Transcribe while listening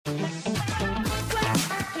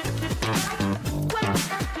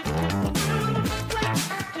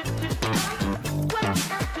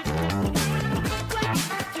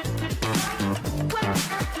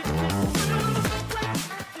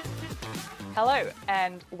Hello,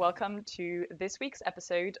 and welcome to this week's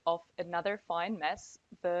episode of Another Fine Mess,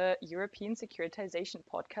 the European Securitization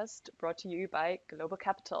podcast brought to you by Global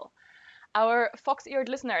Capital. Our fox-eared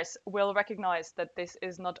listeners will recognize that this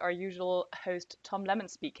is not our usual host, Tom Lemon,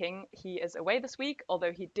 speaking. He is away this week,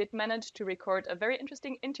 although he did manage to record a very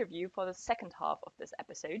interesting interview for the second half of this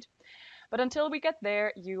episode. But until we get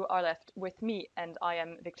there, you are left with me, and I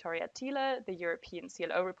am Victoria Thiele, the European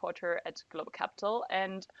CLO reporter at Global Capital,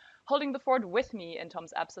 and holding the fort with me in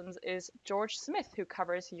Tom's absence is George Smith, who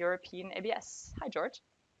covers European ABS. Hi, George.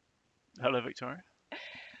 Hello, Victoria.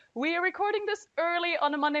 We are recording this early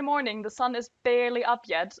on a Monday morning. The sun is barely up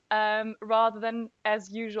yet, rather than as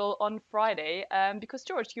usual on Friday, because,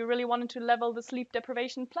 George, you really wanted to level the sleep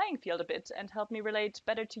deprivation playing field a bit and help me relate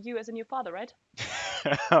better to you as a new father, right?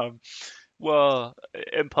 Well,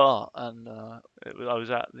 in part, and I was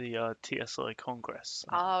at the TSI Congress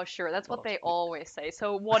Oh, sure. That's what last they week. always say.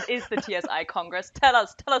 So what is the TSI Congress? Tell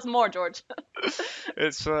us more, George.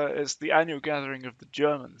 It's the annual gathering of the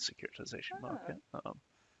German securitization Ah. market,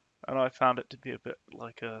 and I found it to be a bit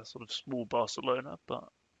like a sort of small Barcelona, but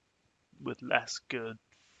with less good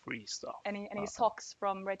free stuff. Any socks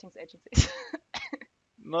from ratings agencies?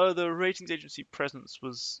 No, the ratings agency presence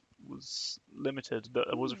was limited. There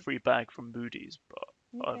was a free bag from Moody's,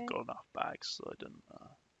 but I've Okay. got enough bags, so I didn't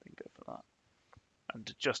go for that.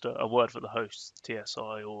 And just a word for the hosts,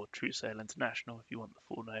 TSI or True Sale International, if you want the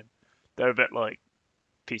full name. They're a bit like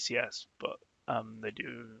PCS, but they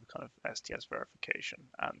do kind of STS verification,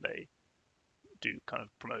 and they do kind of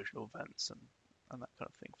promotional events and that kind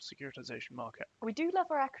of thing for securitization market. We do love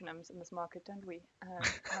our acronyms in this market, don't we?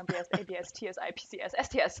 RMBS, ABS, TSI, PCS,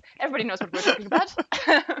 STS. Everybody knows what we're talking about.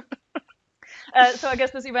 So I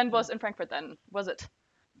guess this event was in Frankfurt then, was it?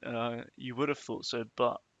 You would have thought so,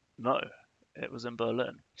 but no, it was in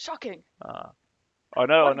Berlin. Shocking. I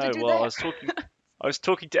know, I What did you know. do Well, there? I was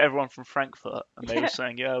talking to everyone from Frankfurt, and they were Yeah.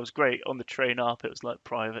 saying, yeah, it was great on the train up. It was like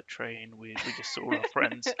private train. We just saw our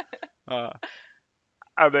friends. Uh,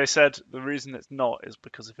 and they said the reason it's not is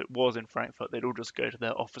because if it was in Frankfurt, they'd all just go to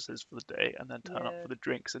their offices for the day and then turn up Yeah. for the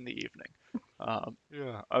drinks in the evening.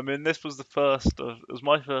 Yeah. I mean, this was the first of, it was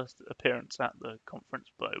my first appearance at the conference,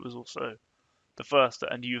 but it was also the first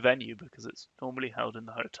at a new venue because it's normally held in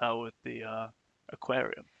the hotel with the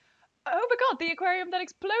aquarium. Oh my god, the aquarium that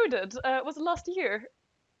exploded was it last year?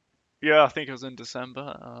 Yeah, I think it was in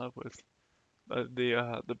December with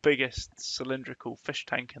the biggest cylindrical fish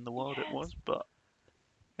tank in the world. It Yes. was, but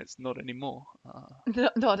it's not anymore.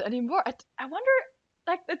 Not anymore. I wonder,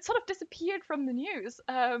 like, it sort of disappeared from the news.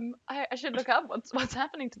 I should look up what's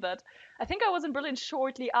happening to that. I think I was in Berlin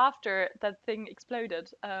shortly after that thing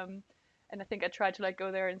exploded. And I think I tried to like go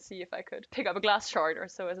there and see if I could pick up a glass shard or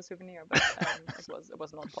so as a souvenir, but it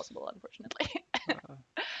was not possible, unfortunately.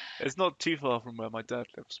 It's not too far from where my dad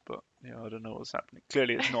lives, but yeah, I don't know what's happening.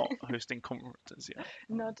 Clearly, it's not hosting conferences yet.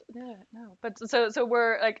 Not no no. But so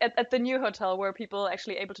we're like at the new hotel, were people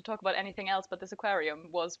actually able to talk about anything else but this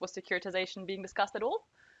aquarium? Was securitization being discussed at all?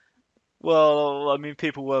 Well, I mean,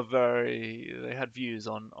 people were they had views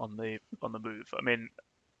on the move. I mean,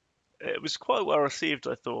 it was quite well received,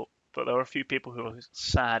 I thought, but there were a few people who were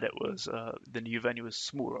sad it was the new venue was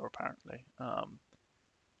smaller apparently.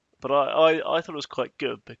 But I thought it was quite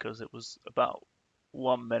good because it was about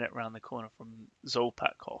 1 minute round the corner from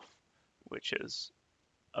Zolpakhof, which is,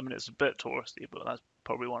 I mean, it's a bit touristy, but that's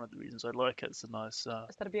probably one of the reasons I like it. It's a nice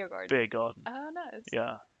Is that a beer garden? beer garden. Oh, nice.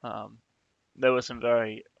 Yeah. There were some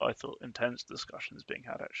very, I thought, intense discussions being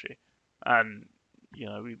had actually, and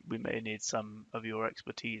we may need some of your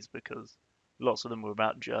expertise because lots of them were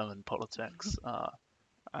about German politics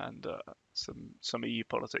and some EU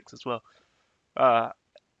politics as well. Uh,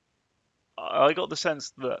 I got the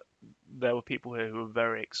sense that there were people here who were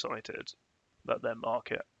very excited that their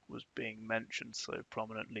market was being mentioned so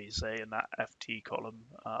prominently, say in that FT column.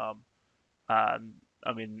 And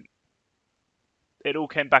I mean, it all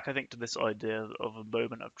came back, I think, to this idea of a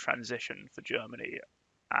moment of transition for Germany,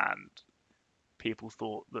 and people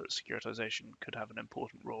thought that securitization could have an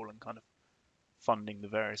important role in kind of funding the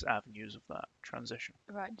various avenues of that transition.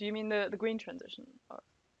 Right. Do you mean the green transition? Or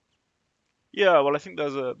Yeah, well, I think there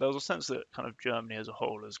was a sense that kind of Germany as a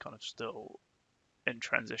whole is kind of still in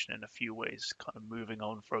transition in a few ways, kind of moving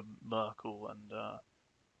on from Merkel and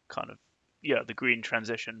kind of the green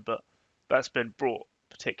transition, but that's been brought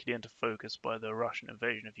particularly into focus by the Russian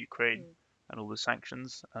invasion of Ukraine mm, and all the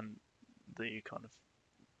sanctions and the kind of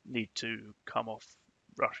need to come off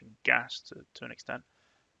Russian gas to an extent.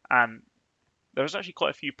 And there was actually quite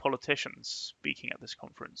a few politicians speaking at this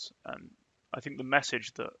conference, and I think the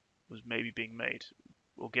message that was maybe being made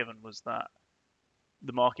or given was that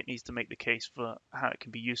the market needs to make the case for how it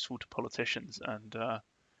can be useful to politicians, and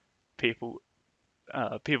people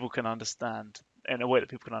people can understand in a way that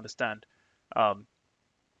people can understand. Um,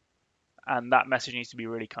 and that message needs to be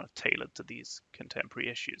really kind of tailored to these contemporary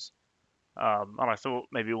issues. And I thought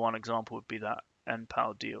maybe one example would be that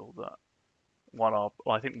NPower deal that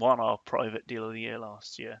I think won our private deal of the year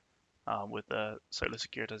last year with the solar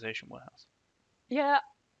securitization warehouse. Yeah,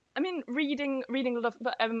 I mean, reading a lot of,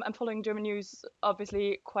 but I'm following German news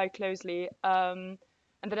obviously quite closely, and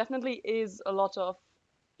there definitely is a lot of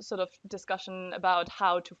sort of discussion about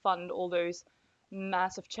how to fund all those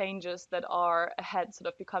massive changes that are ahead, sort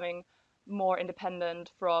of becoming more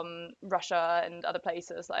independent from Russia and other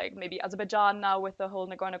places, like maybe Azerbaijan now with the whole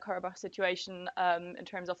Nagorno-Karabakh situation in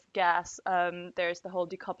terms of gas. There's the whole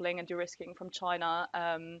decoupling and de-risking from China.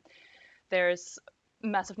 There's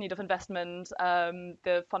massive need of investment,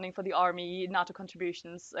 the funding for the army, NATO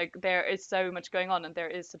contributions. Like there is so much going on, and there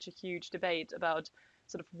is such a huge debate about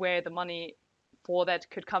sort of where the money for that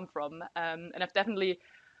could come from. And I've definitely,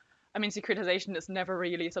 I mean, securitization is never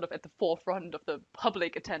really sort of at the forefront of the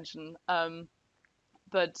public attention.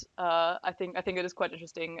 But I think it is quite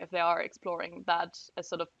interesting if they are exploring that as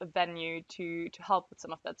sort of a venue to help with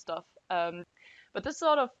some of that stuff. But this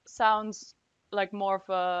sort of sounds like more of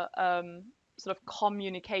a sort of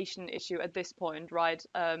communication issue at this point, right?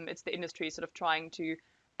 It's the industry sort of trying to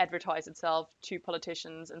advertise itself to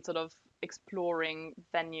politicians and sort of exploring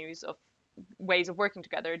venues of ways of working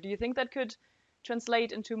together. Do you think that could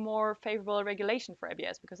translate into more favorable regulation for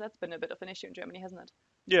ABS? Because that's been a bit of an issue in Germany, hasn't it?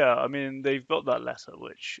 Yeah, I mean they've got that letter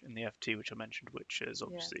which in the FT which I mentioned, which is Yeah.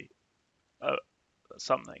 obviously uh,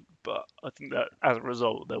 something, but I think that as a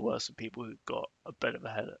result there were some people who got a bit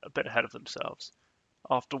ahead of themselves.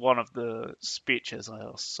 After one of the speeches, I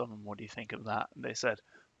asked someone, "What do you think of that?" And they said,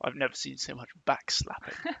 "I've never seen so much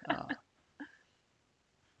backslapping."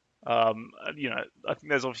 You know, I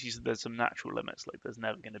think there's some natural limits. Like there's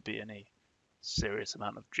never going to be any serious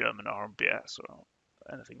amount of German RMBS or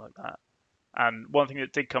anything like that. And one thing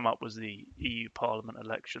that did come up was the EU Parliament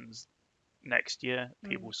elections next year.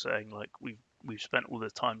 People saying like we've spent all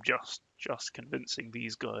this time just convincing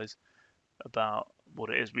these guys about what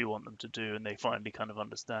it is we want them to do, and they finally kind of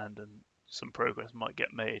understand, and some progress might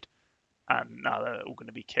get made. And now they're all going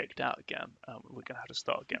to be kicked out again. We're going to have to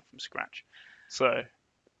start again from scratch. So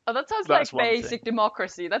Oh, that sounds that's like one thing. basic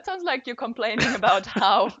democracy. That sounds like you're complaining about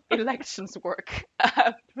how elections work.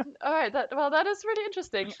 All right, that is really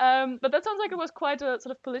interesting. But that sounds like it was quite a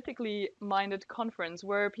sort of politically minded conference.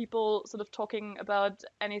 Were people sort of talking about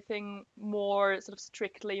anything more sort of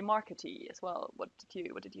strictly markety as well? What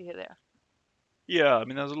did you hear there? Yeah, I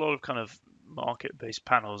mean, there's a lot of kind of market-based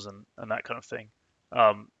panels and that kind of thing.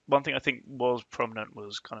 One thing I think was prominent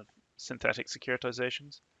was kind of synthetic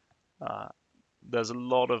securitizations. Uh, there's a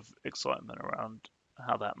lot of excitement around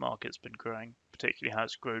how that market's been growing, particularly how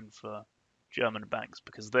it's grown for German banks,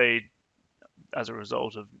 because they, as a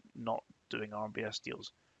result of not doing RMBS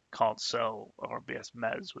deals, can't sell RMBS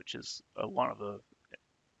mezz, which is one of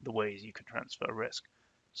the ways you can transfer risk.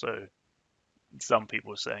 So some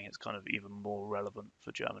people are saying it's kind of even more relevant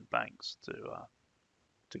for German banks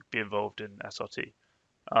to be involved in SRT.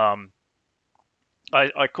 Um,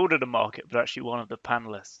 I called it a market, but actually one of the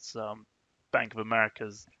panelists, Bank of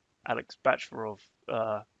America's Alex Bachvarov,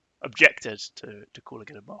 objected to calling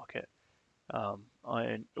it a market.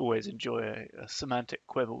 I always enjoy a semantic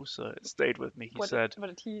quibble, so it stayed with me. What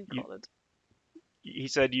did he call it? He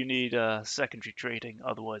said you need secondary trading,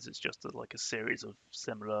 otherwise it's just like a series of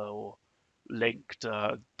similar or linked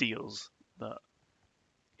deals that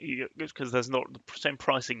because there's not the same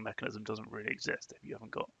pricing mechanism doesn't really exist if you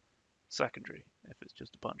haven't got secondary, if it's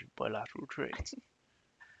just a bunch of bilateral trades.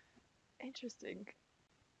 Interesting.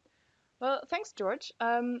 Well, thanks, George.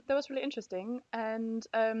 That was really interesting, and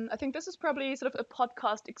I think this is probably sort of a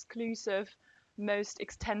podcast exclusive, most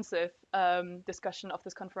extensive discussion of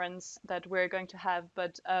this conference that we're going to have.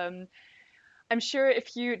 But I'm sure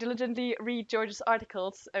if you diligently read George's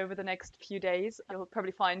articles over the next few days, you'll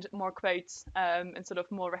probably find more quotes and sort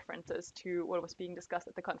of more references to what was being discussed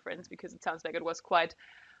at the conference, because it sounds like it was quite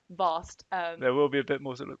vast. There will be a bit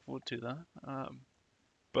more to look forward to there.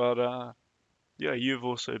 But yeah, you've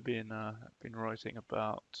also been writing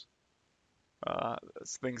about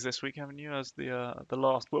things this week, haven't you? As the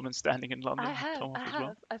last woman standing in London I with have, Tom I as well.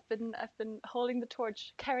 have. I've been holding the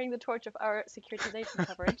torch, carrying the torch of our securitization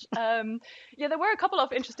coverage. Yeah, there were a couple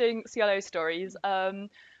of interesting CLO stories.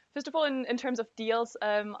 First of all, in terms of deals,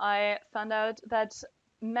 I found out that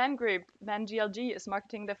Man Group, Man GLG, is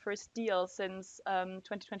marketing their first deal since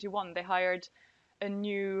 2021. They hired a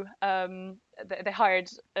new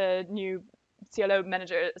CLO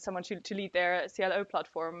manager, someone to lead their CLO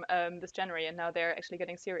platform this January, and now they're actually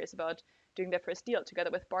getting serious about doing their first deal together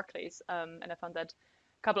with Barclays. And I found that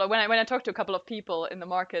when I talked to a couple of people in the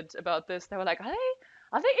market about this, they were like,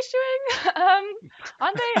 are they issuing?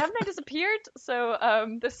 Aren't they? Haven't they disappeared? So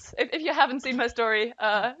this, if you haven't seen my story,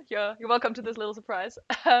 you're welcome to this little surprise.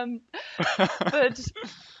 But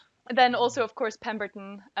then also, of course,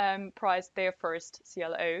 Pemberton priced their first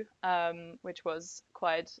CLO, which was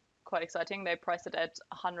quite exciting. They priced it at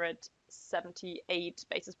 178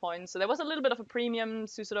 basis points. So there was a little bit of a premium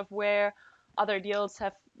to sort of where other deals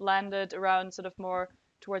have landed, around sort of more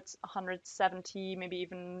towards 170, maybe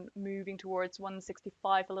even moving towards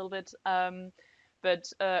 165 a little bit.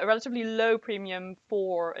 But a relatively low premium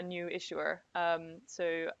for a new issuer.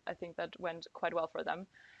 So I think that went quite well for them.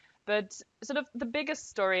 But sort of the biggest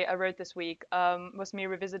story I wrote this week was me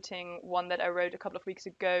revisiting one that I wrote a couple of weeks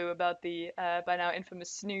ago about the by now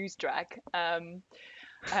infamous snooze drag. And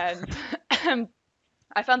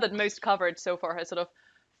I found that most coverage so far has sort of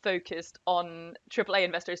focused on AAA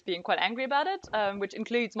investors being quite angry about it, which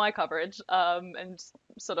includes my coverage and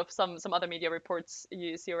sort of some other media reports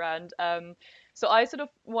you see around. So I sort of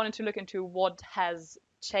wanted to look into what has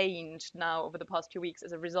changed now over the past few weeks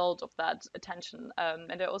as a result of that attention.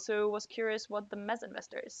 And I also was curious what the mezz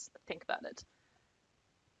investors think about it.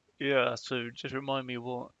 Yeah, so just remind me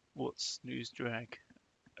what snooze drag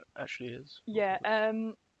actually is. Yeah,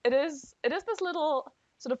 it is this little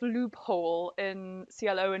sort of loophole in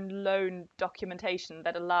CLO and loan documentation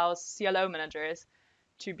that allows CLO managers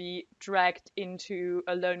to be dragged into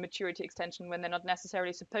a loan maturity extension when they're not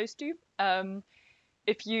necessarily supposed to.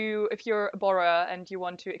 If you're a borrower and you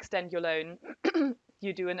want to extend your loan,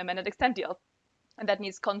 you do an amend and extend deal, and that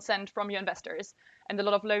needs consent from your investors. And a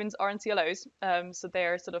lot of loans are in CLOs, so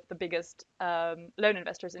they're sort of the biggest loan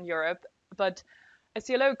investors in Europe. But a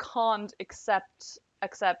CLO can't accept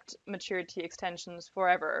maturity extensions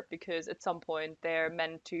forever, because at some point they're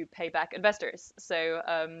meant to pay back investors. So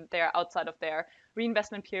they're outside of their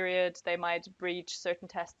reinvestment period. They might breach certain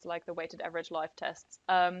tests like the weighted average life tests.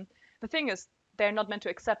 The thing is, they're not meant to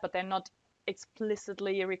accept, but they're not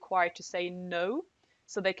explicitly required to say no.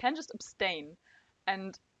 So they can just abstain.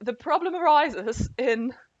 And the problem arises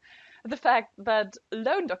in the fact that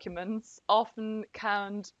loan documents often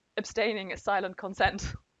count abstaining as silent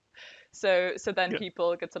consent. So then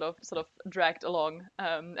people get sort of dragged along,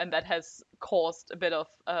 and that has caused a bit of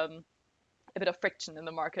friction in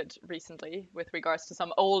the market recently with regards to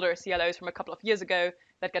some older CLOs from a couple of years ago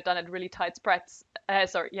that get done at really tight spreads.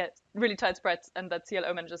 Really tight spreads, and that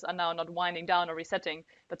CLO managers are now not winding down or resetting,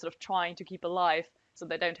 but sort of trying to keep alive so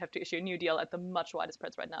they don't have to issue a new deal at the much wider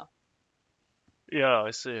spreads right now. Yeah,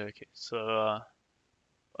 I see. Okay, so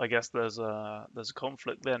I guess there's a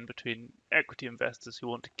conflict then between equity investors who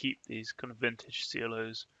want to keep these kind of vintage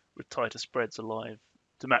CLOs with tighter spreads alive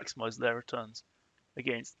to maximize their returns,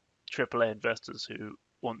 against AAA investors who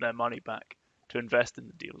want their money back to invest in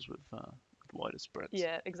the deals with wider spreads.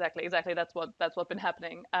 Yeah, exactly. That's what's been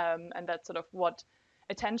happening, and that's sort of what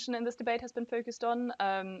attention in this debate has been focused on.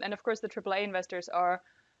 And of course, the AAA investors are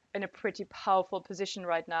in a pretty powerful position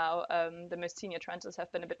right now. The most senior tranches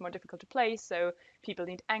have been a bit more difficult to place, so people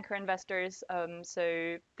need anchor investors.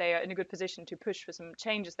 So they are in a good position to push for some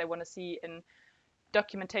changes they want to see in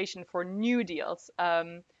documentation for new deals.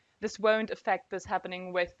 This won't affect this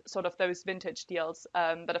happening with sort of those vintage deals,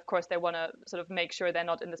 but of course they want to sort of make sure they're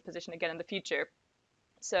not in this position again in the future.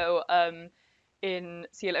 So in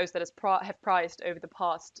CLOs that have priced over the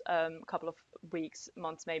past couple of weeks,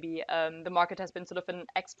 months maybe, the market has been sort of in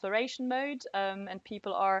exploration mode, and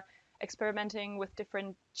people are experimenting with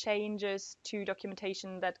different changes to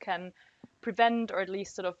documentation that can prevent or at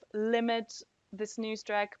least sort of limit this news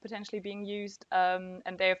drag potentially being used. And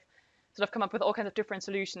they've sort of come up with all kinds of different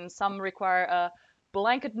solutions. Some require a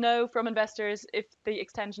blanket no from investors. If the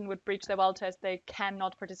extension would breach their well test, they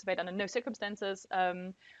cannot participate under no circumstances.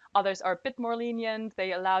 Others are a bit more lenient.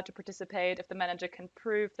 They allow to participate if the manager can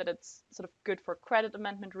prove that it's sort of good for credit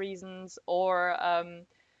amendment reasons, or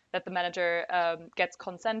that the manager gets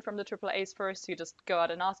consent from the AAAs first. So you just go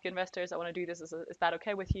out and ask your investors, I want to do this. Is that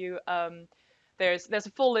okay with you? There's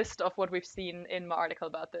a full list of what we've seen in my article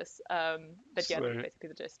about this. That's basically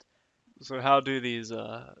the gist. So how do these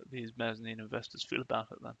mezzanine investors feel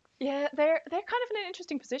about it then? Yeah, they're kind of in an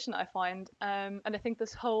interesting position, I find, and I think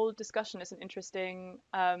this whole discussion is an interesting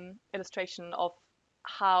illustration of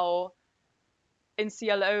how in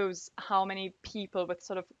CLOs, how many people with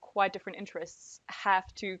sort of quite different interests have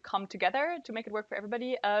to come together to make it work for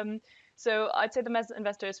everybody. So I'd say the mezz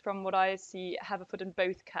investors, from what I see, have a foot in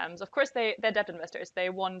both camps. Of course, they're debt investors.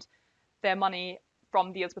 They want their money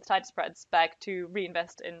from deals with tighter spreads back to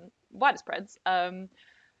reinvest in wider spreads.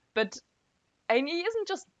 But AME isn't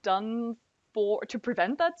just done to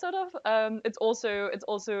prevent that sort of. It's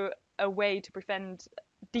also a way to prevent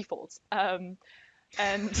defaults.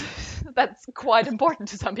 And that's quite important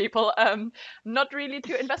to some people. Not really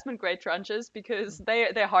to investment grade tranches, because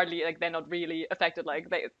they're hardly, like, they're not really affected. Like,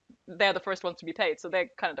 they're the first ones to be paid, so they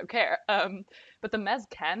kind of don't care. But the mezz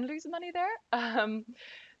can lose money there.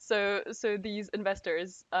 So these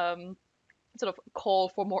investors sort of call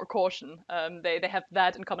for more caution. They have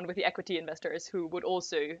that in common with the equity investors, who would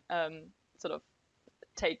also sort of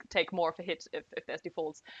take more of a hit if there's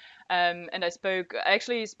defaults. And I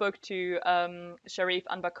actually spoke to Sharif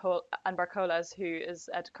Anbarkolas, who is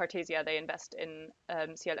at Cartesia. They invest in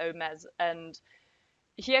CLO mezz, and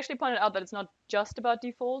he actually pointed out that it's not just about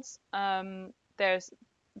defaults.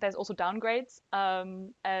 There's also downgrades,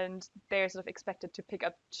 and they're sort of expected to pick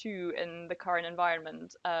up too in the current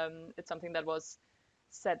environment. It's something that was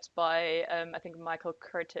said by I think Michael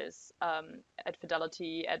Curtis at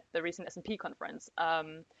Fidelity at the recent S&P conference.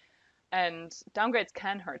 And downgrades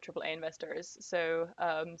can hurt AAA investors. So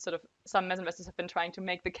sort of some mezz investors have been trying to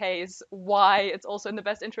make the case why it's also in the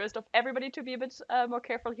best interest of everybody to be a bit more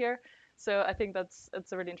careful here. So I think it's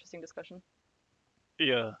a really interesting discussion.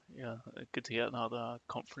 Yeah, good to get another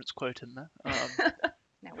conference quote in there.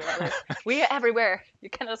 Now we are everywhere. You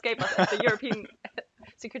cannot escape us at the European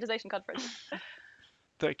Securitization Conference.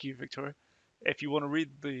 Thank you, Victoria. If you want to read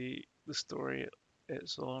the story,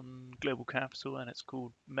 it's on Global Capital, and it's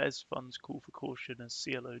called Mezz Funds Call for Caution as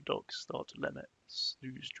CLO Docs Start to Limit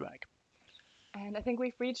Snooze Drag. And I think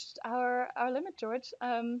we've reached our limit, George.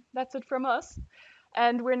 That's it from us.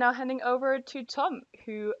 And we're now handing over to Tom,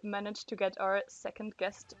 who managed to get our second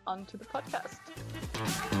guest onto the podcast.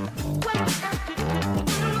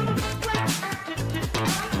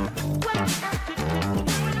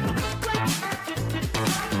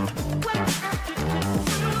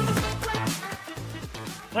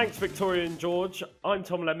 Thanks, Victoria and George. I'm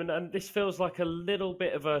Tom Lemon, and this feels like a little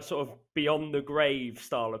bit of a sort of beyond the grave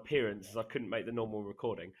style appearance, as I couldn't make the normal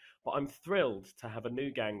recording. But I'm thrilled to have a new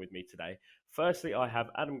gang with me today. Firstly, I have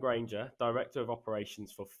Adam Granger, Director of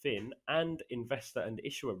Operations for Fin and Investor and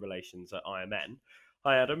Issuer Relations at IMN.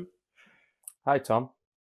 Hi, Adam. Hi, Tom.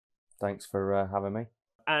 Thanks for having me.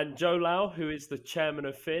 And Joe Lau, who is the Chairman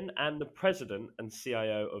of Fin and the President and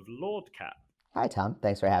CIO of LordCap. Hi, Tom.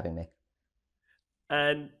 Thanks for having me.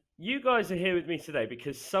 And you guys are here with me today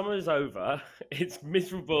because summer's over. It's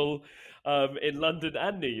miserable in London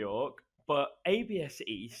and New York, but ABS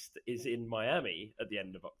East is in Miami at the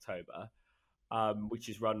end of October, which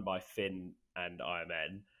is run by Fin and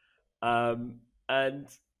IMN. And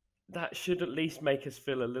that should at least make us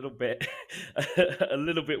feel a little bit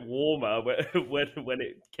warmer when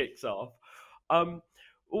it kicks off. And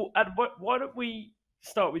why don't we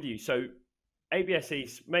start with you? So ABS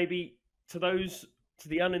East, maybe to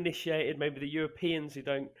the uninitiated, maybe the Europeans who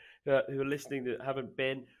are listening that haven't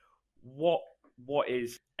been, what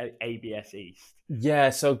is ABS East? Yeah,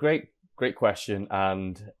 so great question,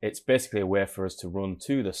 and it's basically a way for us to run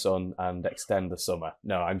to the sun and extend the summer.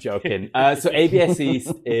 No, I'm joking. So ABS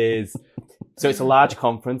East it's a large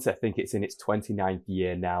conference. I think it's in its 29th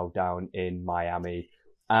year now down in Miami,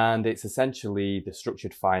 and it's essentially the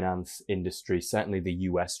structured finance industry, certainly the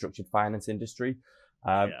US structured finance industry,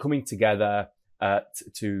 coming together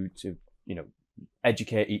to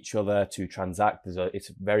educate each other, to transact. It's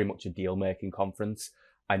very much a deal making conference.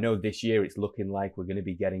 I know this year it's looking like we're going to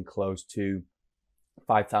be getting close to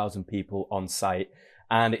 5,000 people on site,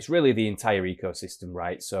 and it's really the entire ecosystem,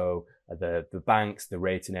 right? So the banks, the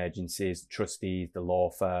rating agencies, the trustees, the law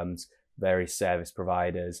firms, various service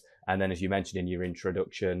providers, and then as you mentioned in your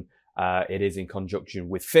introduction, it is in conjunction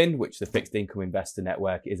with Fin, which the Fixed Income Investor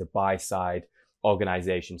Network is a buy side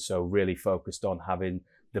organization, so really focused on having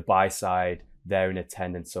the buy side there in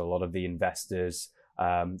attendance. So a lot of the investors,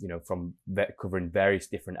 from covering various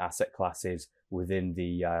different asset classes within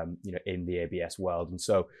the in the ABS world. And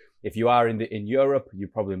so if you are in Europe, you're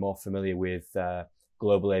probably more familiar with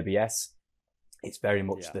Global ABS. It's very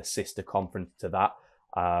much the sister conference to that,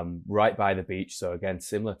 right by the beach. So again,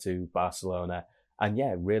 similar to Barcelona,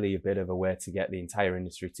 and really a bit of a way to get the entire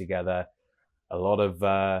industry together. A lot of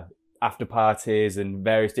after parties and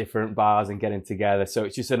various different bars and getting together. So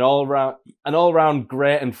it's just an all round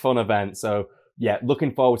great and fun event. So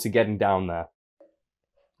looking forward to getting down there.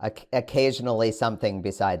 Occasionally something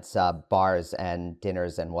besides bars and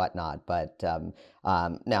dinners and whatnot. But no,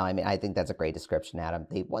 I mean, I think that's a great description, Adam.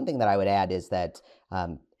 The one thing that I would add is that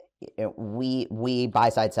we buy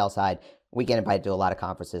side, sell side, we get invited to a lot of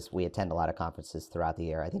conferences. We attend a lot of conferences throughout the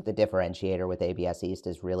year. I think the differentiator with ABS East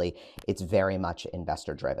is really, it's very much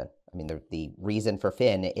investor driven. I mean, the reason for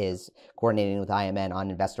Finn is coordinating with IMN on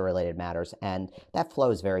investor related matters, and that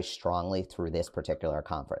flows very strongly through this particular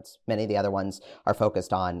conference. Many of the other ones are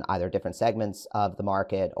focused on either different segments of the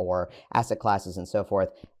market or asset classes and so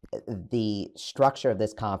forth. The structure of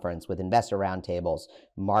this conference with investor roundtables,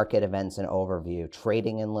 market events and overview,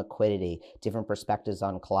 trading and liquidity, different perspectives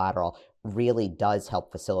on collateral really does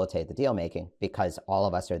help facilitate the deal making because all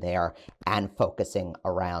of us are there and focusing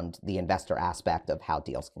around the investor aspect of how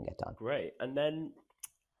deals can get done. Great. And then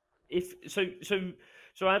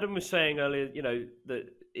so Adam was saying earlier, that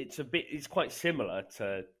it's quite similar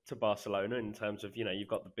to Barcelona in terms of, you've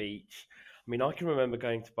got the beach. I mean, I can remember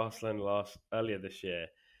going to Barcelona earlier this year,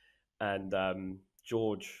 and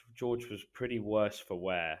George was pretty worse for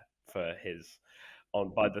wear for his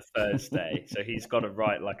by the Thursday. So he's got to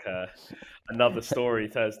write like another story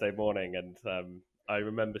Thursday morning. And I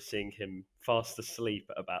remember seeing him fast asleep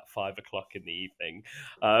at about 5 o'clock in the evening,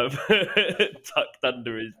 tucked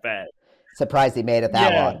under his bed. Surprised he made it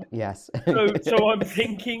that long. Yes. So I'm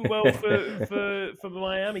thinking, well, for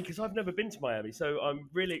Miami, because I've never been to Miami, so I'm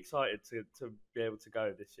really excited to be able to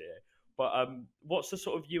go this year. But what's the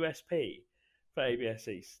sort of USP for ABS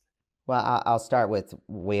East? Well, I'll start with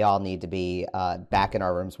we all need to be back in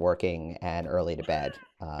our rooms working and early to bed,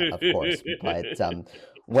 of course. But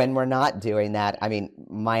when we're not doing that, I mean,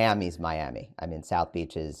 Miami's Miami. I mean, South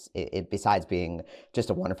Beach is, besides being just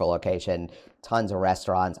a wonderful location, tons of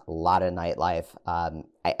restaurants, a lot of nightlife.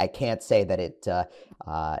 I can't say that it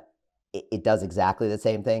does exactly the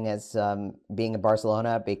same thing as being in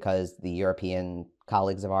Barcelona because the European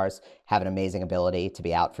colleagues of ours have an amazing ability to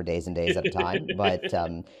be out for days and days at a time. But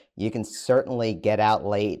you can certainly get out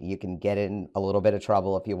late. You can get in a little bit of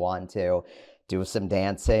trouble if you want to, do some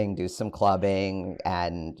dancing, do some clubbing,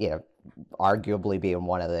 and arguably be in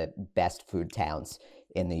one of the best food towns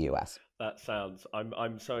in the U.S. That sounds.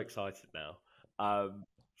 I'm so excited now.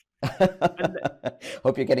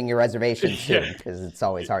 Hope you're getting your reservations soon because it's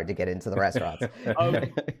always hard to get into the restaurants.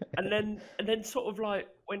 And then sort of like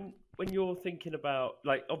when you're thinking about,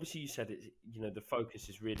 like, obviously you said it, the focus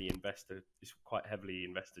is really is quite heavily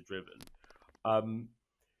investor driven.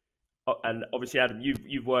 And obviously, Adam,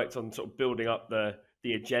 you've worked on sort of building up the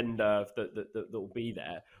agenda that will be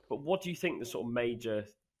there. But what do you think the sort of major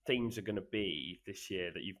themes are going to be this year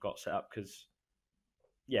that you've got set up? Because,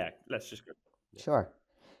 let's just go. Sure.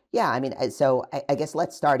 Yeah, I mean, so I guess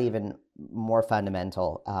let's start even more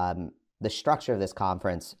fundamental. The structure of this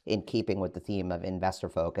conference, in keeping with the theme of investor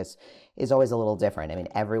focus, is always a little different. I mean,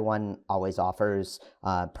 everyone always offers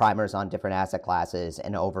primers on different asset classes,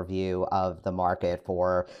 an overview of the market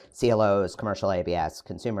for CLOs, commercial ABS,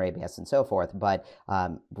 consumer ABS, and so forth. But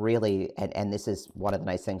really, and this is one of the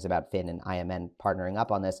nice things about Finn and IMN partnering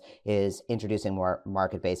up on this, is introducing more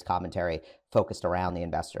market-based commentary focused around the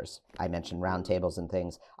investors. I mentioned roundtables and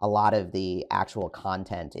things. A lot of the actual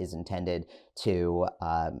content is intended to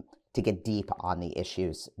get deep on the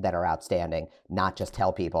issues that are outstanding, not just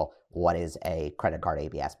tell people what is a credit card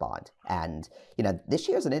ABS bond. And, this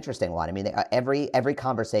year's an interesting one. I mean, every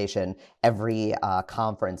conversation, every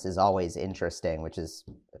conference is always interesting, which is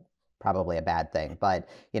probably a bad thing. But,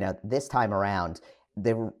 this time around,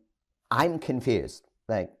 I'm confused.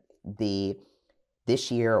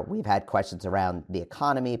 This year, we've had questions around the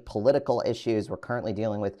economy, political issues we're currently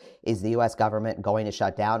dealing with. Is the U.S. government going to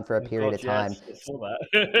shut down for a period of time? Yes, I saw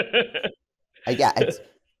that. Yeah, it's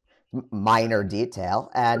minor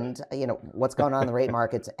detail. And, what's going on in the rate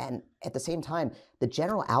markets. And at the same time, the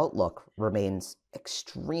general outlook remains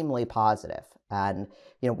extremely positive. And,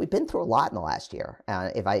 we've been through a lot in the last year.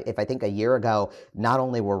 If I think a year ago, not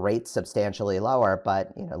only were rates substantially lower,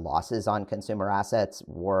 but, losses on consumer assets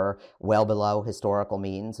were well below historical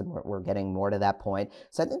means, and we're getting more to that point.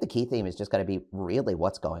 So I think the key theme is just going to be really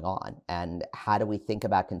what's going on and how do we think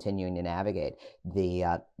about continuing to navigate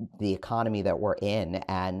the economy that we're in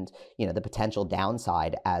and, the potential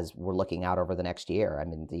downside as we're looking out over the next year. I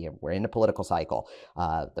mean, we're in a political cycle.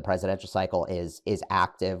 The presidential cycle is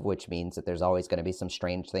active, which means that there's always going to be some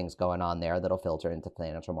strange things going on there that'll filter into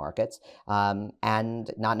financial markets.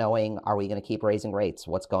 And not knowing, are we going to keep raising rates?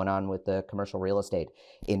 What's going on with the commercial real estate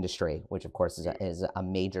industry, which of course is a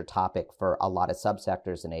major topic for a lot of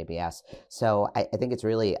subsectors in ABS. So I think it's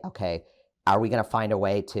really, okay, are we going to find a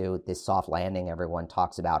way to this soft landing everyone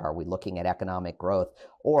talks about? Are we looking at economic growth,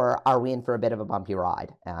 or are we in for a bit of a bumpy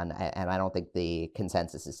ride? And I don't think the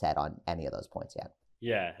consensus is set on any of those points yet.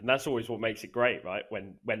 Yeah, and that's always what makes it great, right?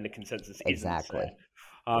 When the consensus isn't exactly. set.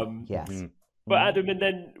 Yes. But Adam, and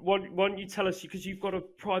then why don't you tell us, because you've got a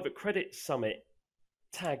private credit summit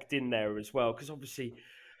tagged in there as well, because obviously,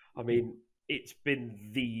 I mean, it's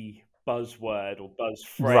been the buzzword or buzz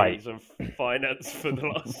phrase of finance for the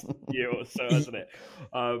last year or so, hasn't it?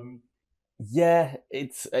 Yeah,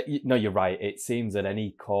 it's no, you're right. It seems that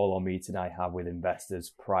any call or meeting I have with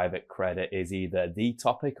investors, private credit is either the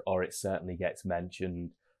topic or it certainly gets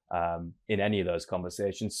mentioned in any of those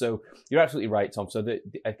conversations. So you're absolutely right, Tom. So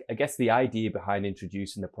I guess the idea behind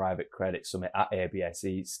introducing the private credit summit at ABS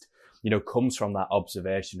East, comes from that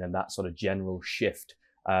observation and that sort of general shift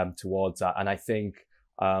towards that. And I think,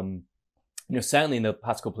 certainly in the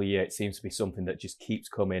past couple of years, it seems to be something that just keeps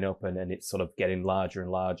coming up and it's sort of getting larger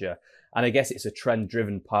and larger. And I guess it's a trend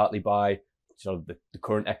driven partly by sort of the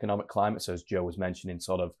current economic climate. So as Joe was mentioning,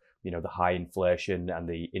 sort of, the high inflation and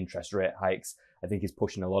the interest rate hikes, I think is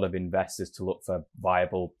pushing a lot of investors to look for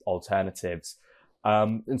viable alternatives.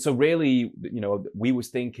 And so really, we was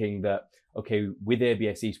thinking that, okay, with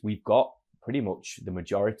ABS East, we've got pretty much the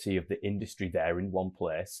majority of the industry there in one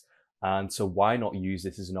place. And so why not use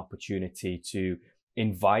this as an opportunity to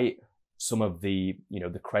invite some of the,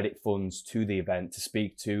 the credit funds to the event to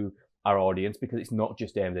speak to our audience, because it's not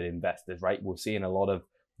just aimed at investors, right? We're seeing a lot of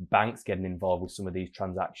banks getting involved with some of these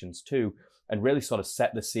transactions too, and really sort of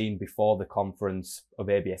set the scene before the conference of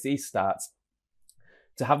ABS East starts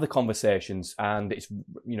to have the conversations. And it's,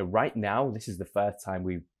 right now, this is the first time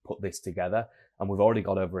we've put this together, and we've already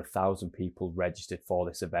got over 1,000 people registered for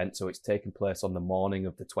this event. So it's taking place on the morning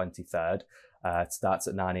of the 23rd. It starts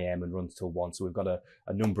at 9 a.m. and runs till 1. So we've got a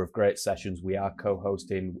number of great sessions. We are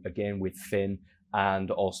co-hosting again with Finn and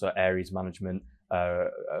also Ares Management,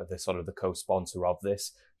 the sort of the co-sponsor of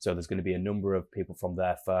this. So there's going to be a number of people from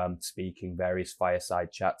their firm speaking, various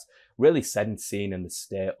fireside chats, really setting the scene and the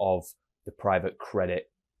state of the private credit,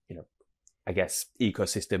 I guess,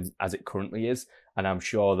 ecosystem as it currently is. And I'm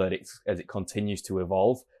sure that as it continues to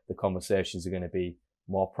evolve, the conversations are going to be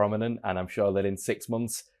more prominent. And I'm sure that in 6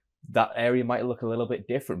 months, that area might look a little bit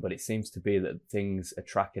different, but it seems to be that things are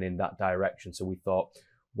tracking in that direction. So we thought,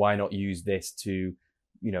 why not use this to,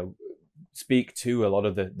 speak to a lot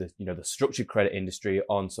of the structured credit industry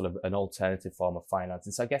on sort of an alternative form of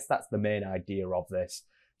financing. So I guess that's the main idea of this.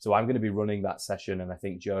 So I'm going to be running that session, and I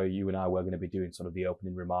think, Joe, you and I were going to be doing sort of the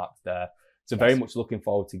opening remarks there. So very much looking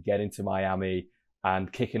forward to getting to Miami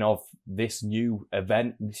and kicking off this new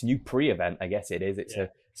event, this new pre-event, I guess it is.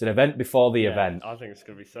 It's an event before the event. I think it's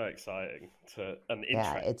going to be so exciting and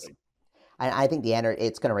interesting. I think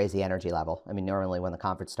it's going to raise the energy level. I mean, normally when the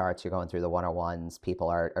conference starts, you're going through the one-on-ones, people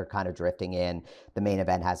are kind of drifting in. The main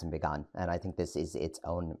event hasn't begun, and I think this is its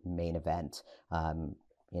own main event.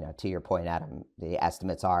 To your point, Adam, the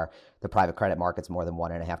estimates are the private credit market's more than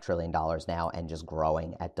 $1.5 trillion now and just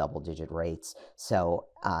growing at double-digit rates. So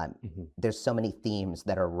there's so many themes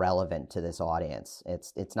that are relevant to this audience.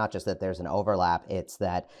 It's not just that there's an overlap, it's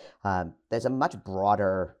that there's a much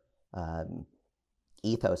broader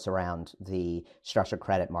ethos around the structured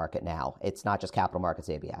credit market now. It's not just capital markets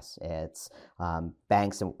ABS. It's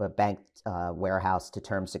banks and warehouse to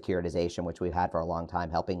term securitization, which we've had for a long time,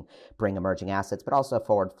 helping bring emerging assets, but also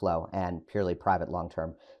forward flow and purely private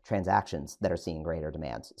long-term transactions that are seeing greater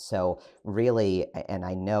demands. So really, and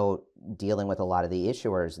I know dealing with a lot of the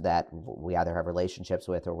issuers that we either have relationships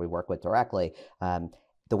with or we work with directly,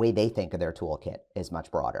 the way they think of their toolkit is much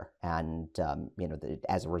broader. And,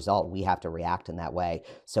 as a result, we have to react in that way.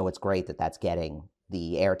 So it's great that that's getting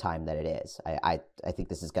the airtime that it is. I think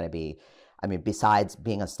this is going to be, besides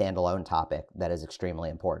being a standalone topic that is extremely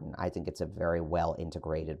important, I think it's a very well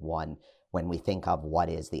integrated one when we think of what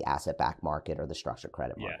is the asset-backed market or the structured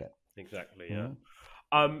credit market. Yeah, exactly. Yeah.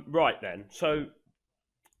 Right then. So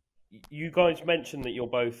you guys mentioned that you're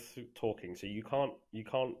both talking, so you can't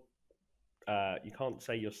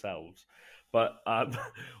say yourselves, but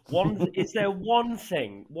is there one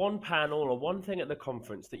thing, one panel or one thing at the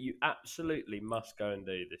conference that you absolutely must go and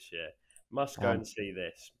do this year? Must go and see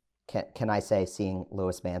this. Can I say seeing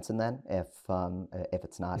Louis Manson then, if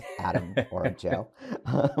it's not Adam or Joe?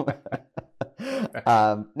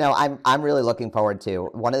 No, I'm really looking forward to.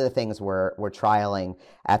 One of the things we're trialing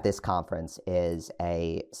at this conference is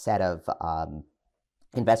a set of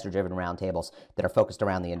investor-driven roundtables that are focused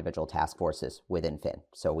around the individual task forces within Fin.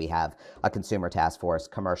 So we have a consumer task force,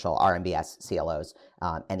 commercial, RMBS, CLOs,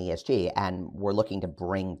 and ESG, and we're looking to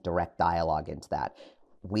bring direct dialogue into that.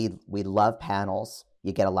 We love panels.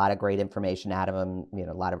 You get a lot of great information out of them,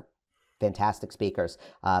 a lot of fantastic speakers.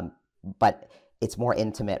 But it's more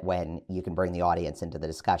intimate when you can bring the audience into the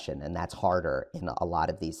discussion, and that's harder in a lot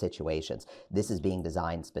of these situations. This is being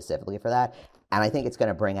designed specifically for that, and I think it's going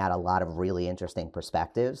to bring out a lot of really interesting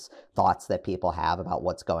perspectives, thoughts that people have about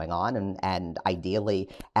what's going on, and ideally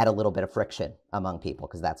add a little bit of friction among people,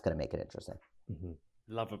 because that's going to make it interesting. Mm-hmm.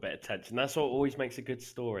 Love a bit of tension. That's what always makes a good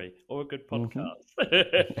story or a good podcast.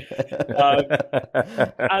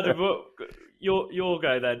 Adam, your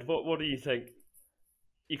go then. What do you think?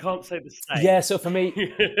 You can't say the same. Yeah, so for me,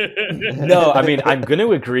 no, I mean, I'm going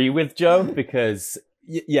to agree with Joe because,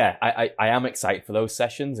 yeah, I am excited for those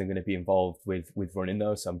sessions. I'm going to be involved with running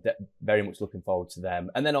those. So I'm very much looking forward to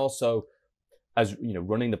them. And then also, as you know,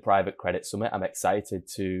 running the Private Credit Summit, I'm excited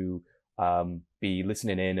to be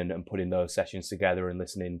listening in and putting those sessions together and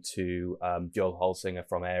listening to Joel Holsinger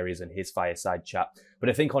from Ares and his fireside chat. But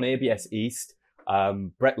I think on ABS East,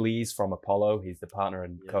 Brett Lees from Apollo, he's the partner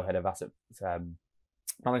and co-head of asset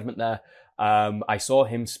management there. I saw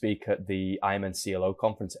him speak at the IMN CLO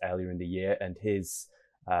conference earlier in the year, and his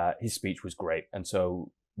speech was great. And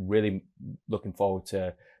so really looking forward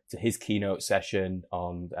to his keynote session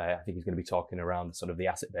on, I think he's going to be talking around sort of the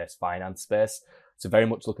asset-based finance space. So very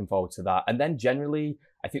much looking forward to that. And then generally,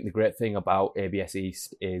 I think the great thing about ABS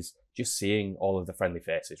East is just seeing all of the friendly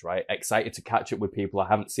faces, right? Excited to catch up with people I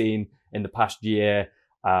haven't seen in the past year.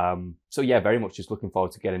 So yeah, very much just looking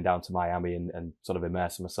forward to getting down to Miami and sort of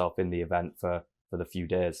immersing myself in the event for the few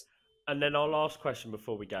days. And then our last question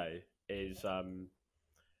before we go is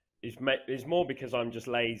more because I'm just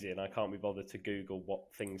lazy and I can't be bothered to Google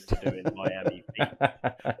what things to do in Miami Beach.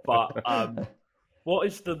 But what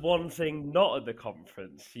is the one thing not at the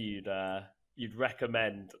conference you'd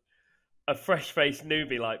recommend a fresh-faced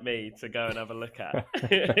newbie like me to go and have a look at?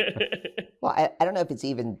 Well, I don't know if it's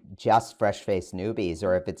even just fresh-faced newbies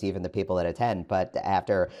or if it's even the people that attend, but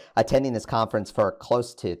after attending this conference for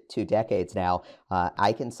close to 2 decades now,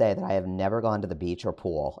 I can say that I have never gone to the beach or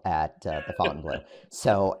pool at the Fontainebleau.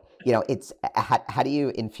 So, you know, it's how do you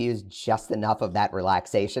infuse just enough of that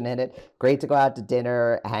relaxation in it? Great to go out to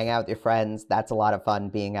dinner, hang out with your friends. That's a lot of fun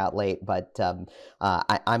being out late, but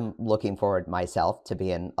I'm looking forward myself to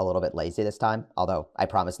being a little bit lazy this time, although I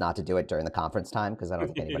promise not to do it during the conference time because I don't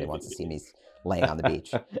think anybody wants to see me laying on the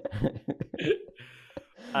beach.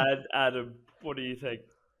 And Adam, what do you think?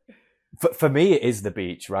 For me, it is the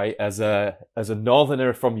beach, right? As a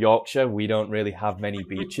northerner from Yorkshire, we don't really have many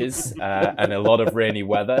beaches and a lot of rainy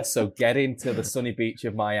weather. So getting to the sunny beach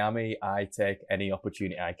of Miami, I take any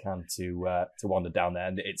opportunity I can to wander down there.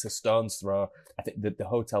 And it's a stone's throw. I think the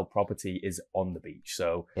hotel property is on the beach,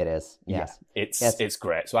 so it is. Yes, yeah, it's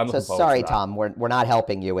great. So I'm looking forward sorry, to that. Tom, we're not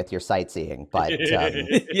helping you with your sightseeing, but yeah.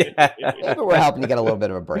 maybe we're helping you get a little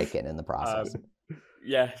bit of a break in the process.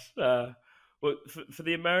 Yes. Well, for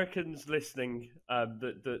the Americans listening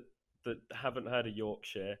that haven't heard of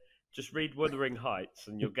Yorkshire, just read Wuthering Heights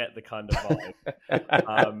and you'll get the kind of vibe.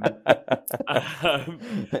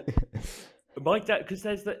 My dad, because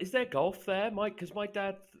is there golf there, Mike? Because my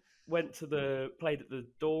dad played at the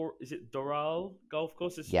Doral golf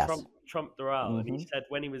course? It's yes. Trump Doral, and he said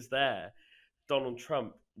when he was there, Donald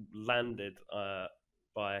Trump landed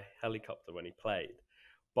by helicopter when he played,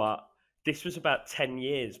 but this was about 10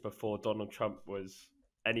 years before Donald Trump was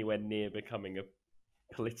anywhere near becoming a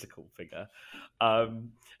political figure.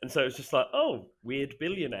 And so it's just like, oh, weird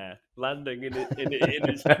billionaire landing in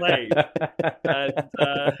his plane.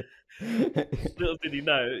 And little did he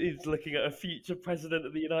know, he's looking at a future president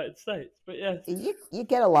of the United States. But yeah. You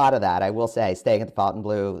get a lot of that. I will say, staying at the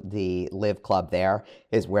Fontainebleau, the Live Club there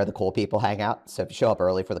is where the cool people hang out. So if you show up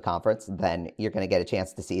early for the conference, then you're going to get a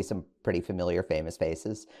chance to see some pretty familiar, famous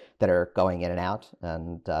faces that are going in and out.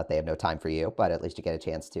 And they have no time for you, but at least you get a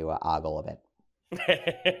chance to ogle a bit.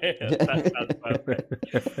 That sounds perfect.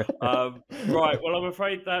 Right, well, I'm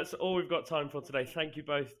afraid that's all we've got time for today. Thank you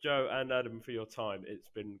both, Joe and Adam, for your time. It's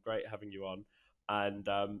been great having you on, and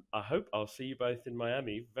I hope I'll see you both in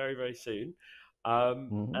Miami very, very soon.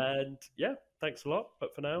 And yeah, thanks a lot.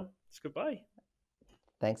 But for now, it's goodbye.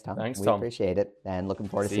 Thanks, Tom. Thanks, we Tom. Appreciate it, and looking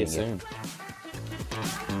forward to seeing you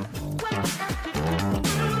soon.